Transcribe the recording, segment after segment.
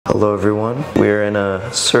Hello everyone. We're in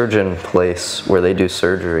a surgeon place where they do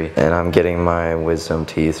surgery and I'm getting my wisdom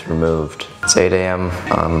teeth removed. It's 8 a.m.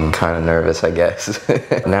 I'm kind of nervous, I guess.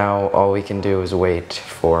 Now all we can do is wait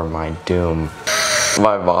for my doom.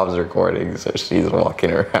 My mom's recording, so she's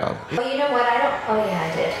walking around. Oh, you know what? Oh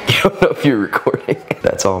yeah, I did. You don't know if you're recording.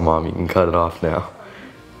 That's all, Mom. You can cut it off now.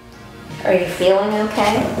 Are you feeling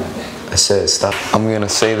okay? I said stop. I'm gonna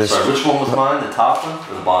say this. Sorry, which one was mine? The top one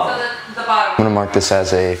or the bottom? So the bottom. I'm gonna mark this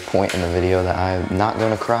as a point in the video that I'm not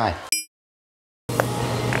gonna cry.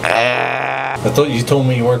 I thought you told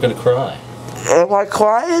me you weren't gonna cry. Am I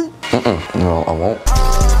crying? No, I won't.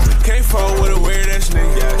 Can't fall with a weird ass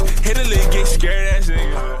nigga. Hit a lick, get scared ass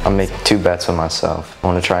nigga. I'm making 2 bets with myself. I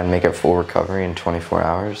want to try and make it full recovery in 24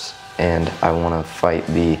 hours, and I want to fight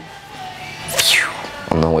the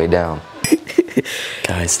on the way down.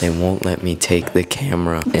 Guys, they won't let me take the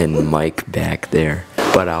camera and mic back there,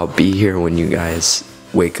 but I'll be here when you guys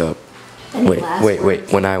wake up. Wait,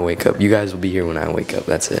 when I wake up. You guys will be here when I wake up,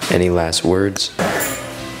 that's it. Any last words?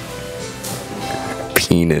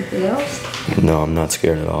 Peanut. No, I'm not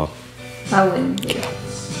scared at all. I wouldn't be.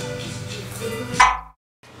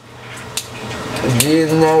 You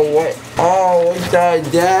know what? Oh, what's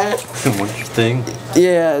that, Dad? What's your thing?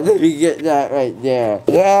 Yeah, let me get that right there.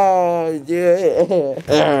 Whoa, dude.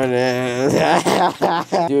 There it is.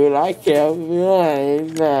 Dude, I can't feel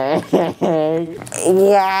anything.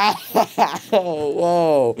 Wow.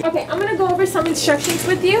 Whoa. Okay, I'm gonna go over some instructions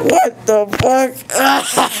with you. What the fuck?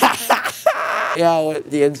 Yeah, with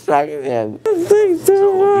the instructions. Thanks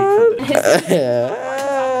so much.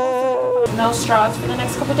 No straws for the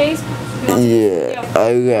next couple days. Yeah,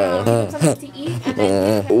 okay. Something to eat, and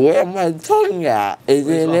then Where my tongue at? Is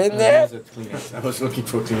it in there? I was looking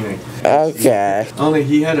for cleaning. Okay. Only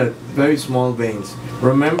he had a very small veins.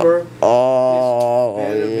 Remember? Oh,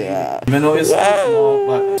 yeah. Even though it's so small,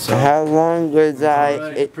 but so. How long was I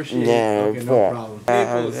Alright, in appreciate there it. Okay, for? no problem.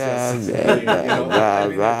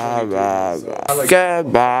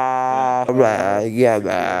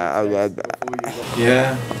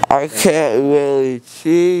 Yeah. I can't really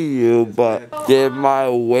see you, but did my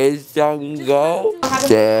wisdom go?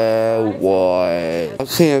 There was. I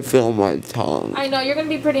can't feel my tongue. I know you're gonna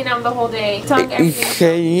be pretty numb the whole day. Tongue, everything.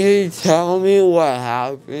 Can you tell me what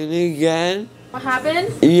happened again? What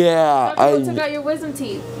happened? Yeah, Dr. took out your wisdom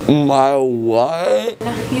teeth. My what?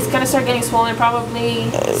 He's gonna start getting swollen probably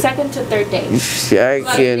 2nd to 3rd day.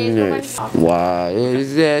 Second. What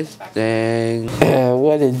is this thing?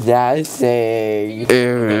 What is that thing?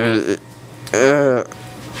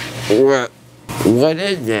 What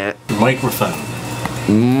is it?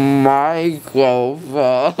 Microphone. Microphone.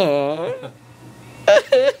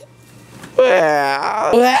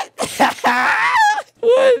 Well, what?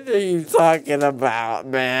 What are you talking about,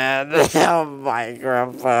 man? A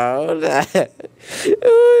microphone.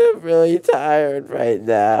 I'm really tired right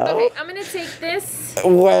now. Okay, I'm gonna take this.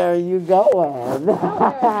 Where are you going?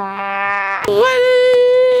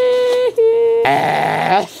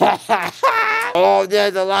 Oh,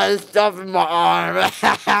 there's a lot of stuff in my arm.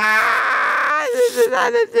 There's a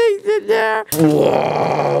lot of things in there.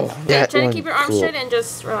 Whoa. Try to keep your arm straight and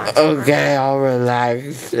just relax. Okay, I'll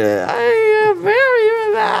relax. I am very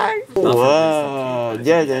relaxed. Whoa,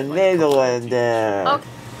 there's a needle in there. Okay.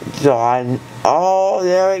 John. Oh,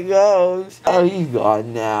 there it goes. Oh, he's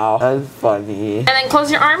gone now. That's funny. And then close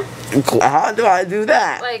your arm. How do I do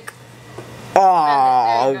that? Like.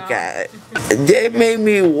 Oh, okay. They made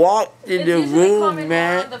me walk to It's the usually room, common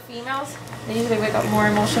man. for the females. They usually wake up more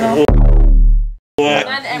emotional. What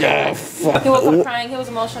Not the everyone. fuck? He woke up crying. He was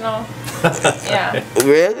emotional. Yeah.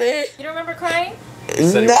 Really? You don't remember crying?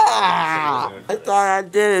 Nah. I thought I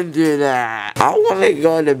didn't do that. I want to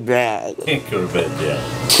go to bed. Can't go to bed yet.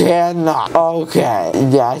 Cannot. Okay.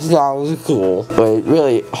 That sounds cool. But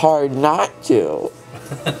really hard not to.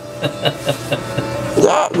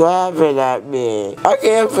 Stop laughing at me. I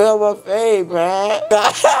can't feel my face, man.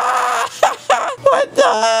 What the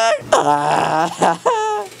heck?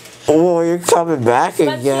 Oh, you're coming back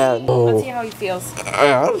again. Let's see how he feels.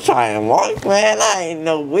 I'm trying to walk, man. I ain't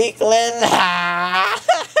no weakling. I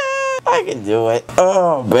can do it.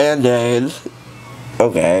 Oh, Band-Aids.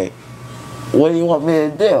 Okay. What do you want me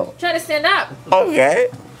to do? Try to stand up. Okay.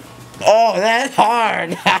 Oh, that's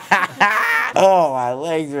hard. Oh, my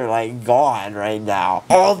legs are like gone right now.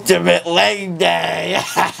 Ultimate leg day.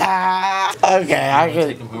 Okay, I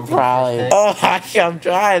can probably. Oh, I'm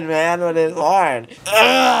trying, man, but it's hard.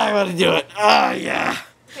 I'm gonna do it. Oh, yeah.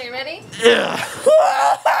 Okay, ready? Yeah.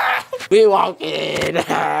 We walking.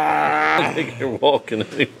 I think you're walking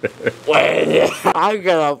anywhere. Wait, I'm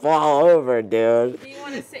gonna fall over, dude. Do you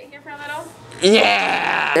want to sit here for a little?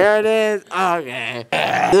 Yeah! There it is. Okay.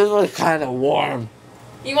 This was kind of warm.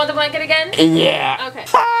 You want the blanket again? Yeah. Okay.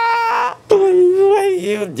 What are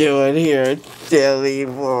you doing here, silly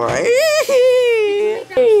boy?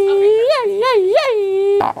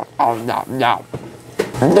 Oh, no.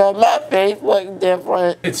 Does my face look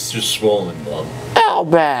different? It's just swollen, Bob. How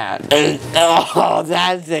bad? Oh,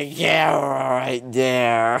 that's the camera right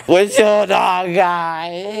there. What's going on,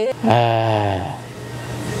 guys?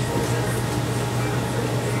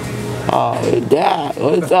 Oh, Dad,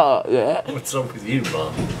 what's up, man? What's up with you,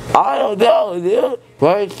 Bob? I don't know, dude.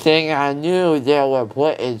 First thing I knew, they were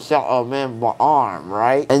putting something in my arm,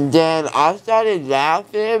 right? And then I started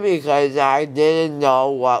laughing because I didn't know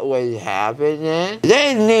what was happening. They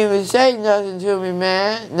didn't even say nothing to me,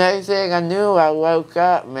 man. Next thing I knew, I woke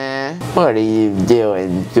up, man. What are you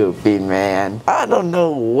doing, goofy man? I don't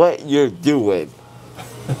know what you're doing.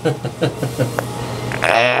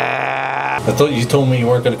 I thought you told me you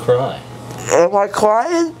weren't gonna cry. Am I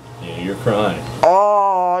crying? Yeah, you're crying.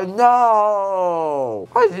 Oh, no.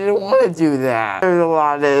 I didn't want to do that. There's a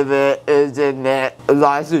lot of it, isn't it?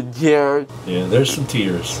 Lots of tears. Yeah, there's some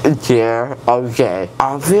tears. A tear. Okay.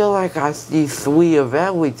 I feel like I see three of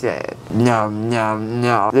everything.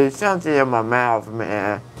 No. There's something in my mouth,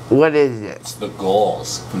 man. What is it? It's the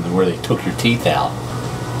galls from where they took your teeth out.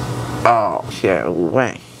 Oh, shit.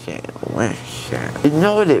 You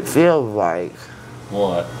know what it feels like?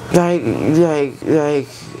 What? Like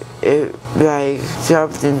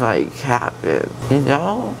something like happened, you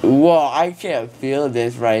know? Whoa, I can't feel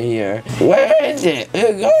this right here. Where is it?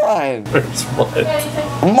 It's gone. Where's what?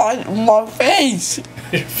 My face.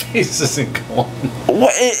 Your face isn't gone.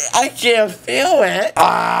 What? I can't feel it.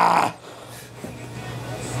 Ah.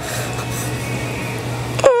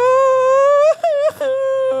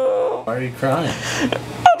 Why are you crying?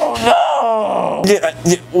 Oh no!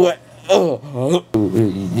 What?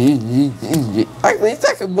 At least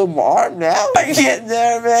I can move my arm now. I get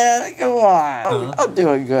there, man. Come on. I'm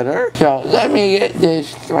doing gooder. So let me get this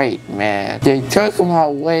straight, man. They took my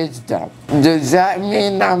wisdom. Does that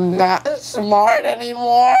mean I'm not smart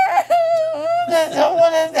anymore? What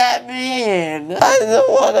does that mean? I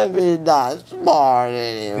don't want to be not smart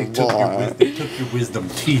anymore. They took your wisdom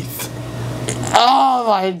teeth. Oh,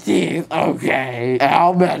 my teeth. Okay.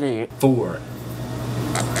 How many? 4.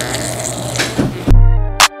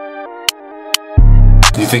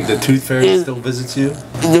 Do you think the tooth fairy still visits you?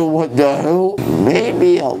 The who?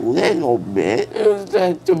 Maybe a little bit. Who's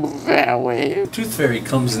that tooth fairy? The tooth fairy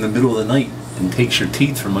comes in the middle of the night and takes your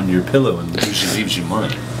teeth from under your pillow and usually leaves you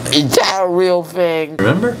money. Is that a real thing?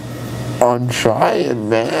 Remember? I'm trying,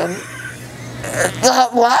 man.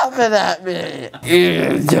 Stop laughing at me.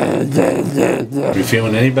 Are you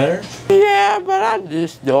feeling any better? Yeah, but I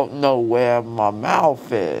just don't know where my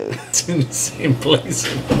mouth is. It's in the same place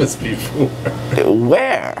it was before.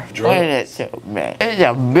 Where? Point it to me. It's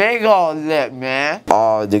a big old lip, man.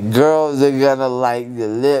 Oh, the girls are gonna like the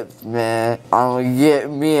lips, man. I'm gonna get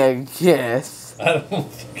me a kiss. I don't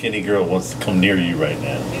think any girl wants to come near you right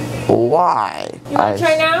now. Why? You want to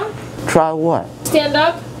try now? Try what? Stand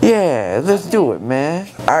up. Yeah, let's do it, man.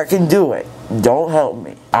 I can do it. Don't help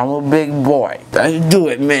me. I'm a big boy. Let's do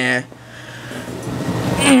it, man.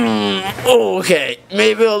 Okay,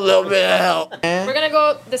 maybe a little bit of help. We're gonna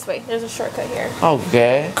go this way. There's a shortcut here.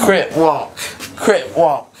 Okay. Crip walk. Crip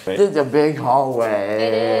walk. This is a big hallway.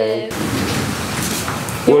 It is.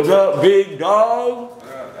 What's up, big dog?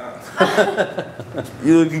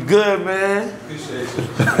 You looking good, man.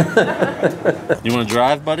 You want to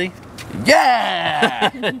drive, buddy?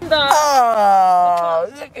 Yeah! Oh,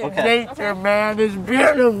 look at nature, man. It's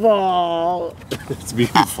beautiful. It's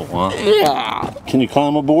beautiful, huh? Yeah. Can you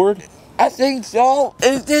climb aboard? I think so.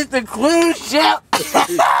 Is this the cruise ship? We're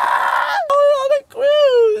on a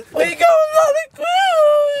cruise. We're going on a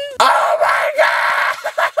cruise. Oh my God!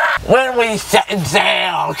 When we set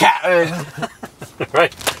sail, Captain.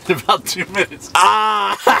 Right, in about 2 minutes.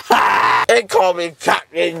 They call me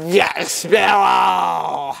Captain Jack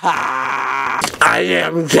Sparrow. I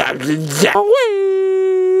am Captain Jack. Away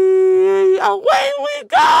we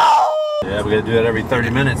go. Yeah, we gotta do that every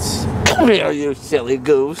 30 minutes. Come here, you silly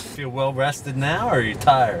goose. Feel well rested now, or are you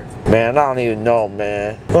tired? Man, I don't even know,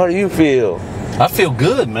 man. How do you feel? I feel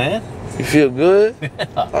good, man. You feel good?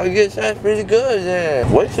 Yeah. I guess that's pretty good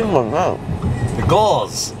then. What's in my mouth? The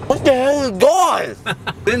gauze. What the hell is gauze?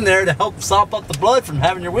 In there to help sop up the blood from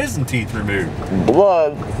having your wisdom teeth removed.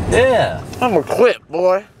 Blood? Yeah. I'm a quit,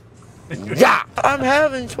 boy. Yeah. I'm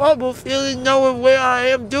having trouble knowing where I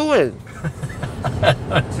am doing. I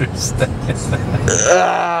understand.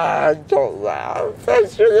 Don't laugh.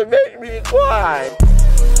 That's gonna make me cry.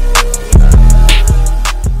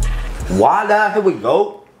 Water, here we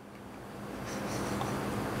go.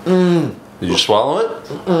 Did you swallow it?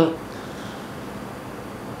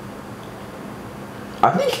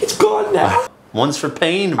 I think it's gone now. One's for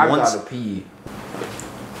pain, I one's... gotta pee.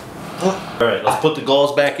 Alright, let's put the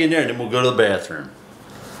galls back in there and then we'll go to the bathroom.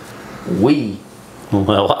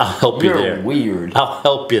 Well, I'll help you there. You're weird. I'll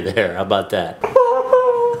help you there. How about that?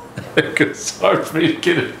 It's hard for me to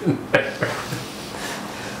get it in there.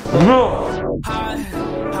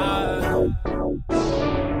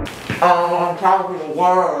 On top of the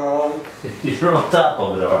world. You're on top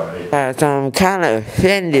of it, alright. So I'm kind of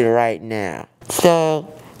offended right now.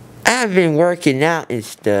 So I've been working out and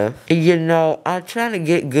stuff. And you know, I'm trying to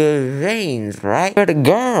get good veins, right? For the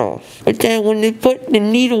girls. But then when they put the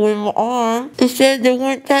needle in my arm, they said they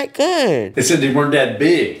weren't that good. They said they weren't that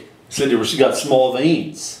big. They said she got small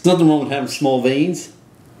veins. There's nothing wrong with having small veins.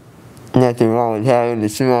 Nothing wrong with having a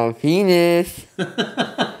small penis.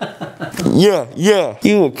 Yeah.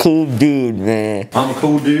 You a cool dude, man. I'm a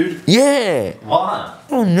cool dude? Yeah. Why?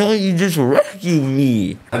 Oh no, you just rescued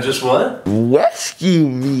me. I just what? Rescue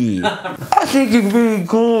me. I think you're pretty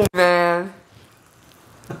cool, man.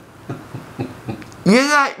 You're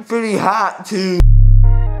like pretty hot too.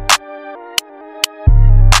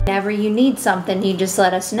 Whenever you need something, you just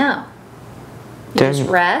let us know. You just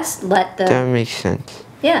rest, let the... That makes sense.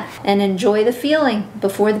 Yeah, and enjoy the feeling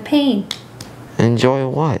before the pain. Enjoy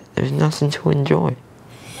what? There's nothing to enjoy.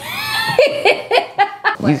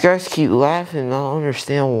 You guys keep laughing, I don't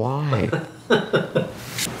understand why.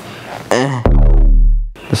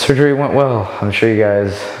 The surgery went well. I'm sure you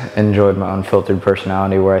guys enjoyed my unfiltered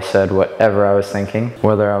personality where I said whatever I was thinking.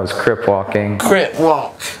 Whether I was crip walking, Crip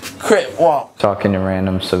walk. talking to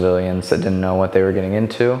random civilians that didn't know what they were getting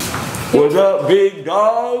into. What's up, big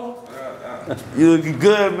dog? You looking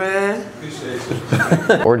good, man.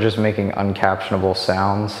 Or just making uncaptionable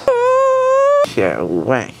sounds.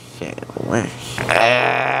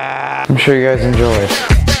 I'm sure you guys enjoyed.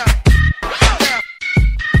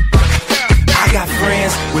 I got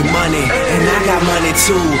friends with money, and I got money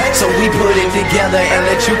too. So we put it together and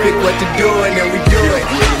let you pick what to do, and then we do it.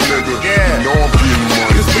 Yeah,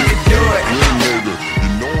 cause we can do it.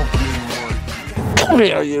 Come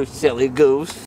here, you silly goose.